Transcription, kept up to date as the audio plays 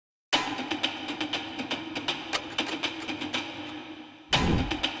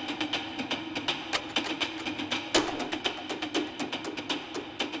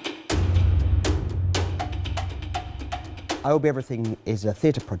I Will Be Everything is a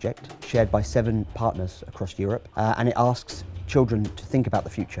theatre project shared by 7 partners across Europe, and it asks children to think about the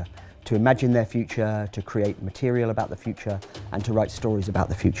future, to imagine their future, to create material about the future, and to write stories about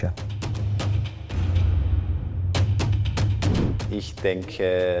the future. Ich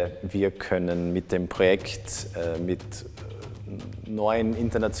denke, wir können mit dem Projekt mit neuen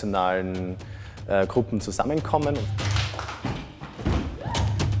internationalen Gruppen zusammenkommen.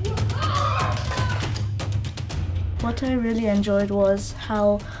 What I really enjoyed was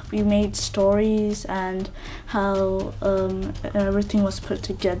how we made stories and how everything was put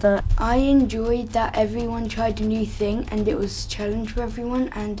together. I enjoyed that everyone tried a new thing and it was a challenge for everyone,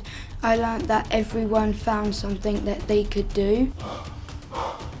 and I learned that everyone found something that they could do.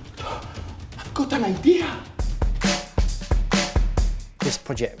 I've got an idea! This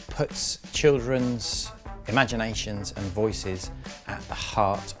project puts children's imaginations and voices at the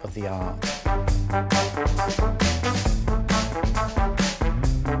heart of the art.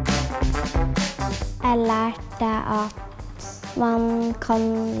 Jeg lærte at man kan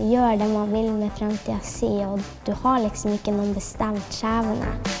gjøre det man vil med fremtiden sin, og du har liksom ikke noen bestemt skjebne.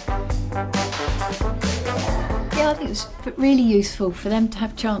 Yeah, I think it was really useful for them to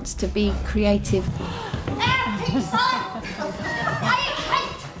have a chance to be creative.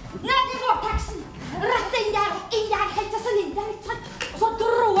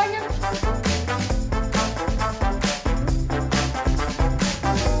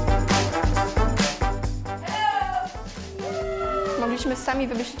 Mogliśmy sami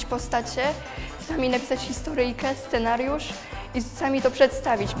wymyślić postacie, sami napisać historyjkę, scenariusz i sami to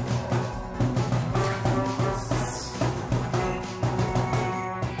przedstawić.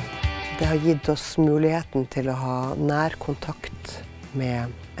 Det har gitt oss muligheten til å ha nær kontakt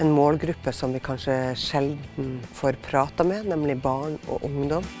med en målgruppe som vi kanskje sjelden får prata med, nemlig barn og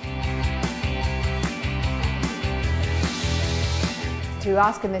ungdom. To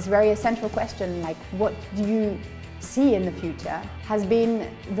ask them this very essential question, like, what do you see in the future, has been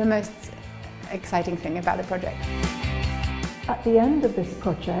the most exciting thing about the project. At the end of this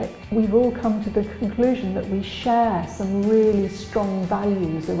project, we've all come to the conclusion that we share some really strong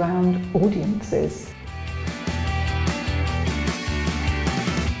values around audiences.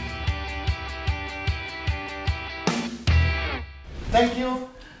 Thank you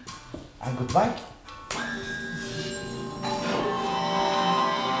and goodbye.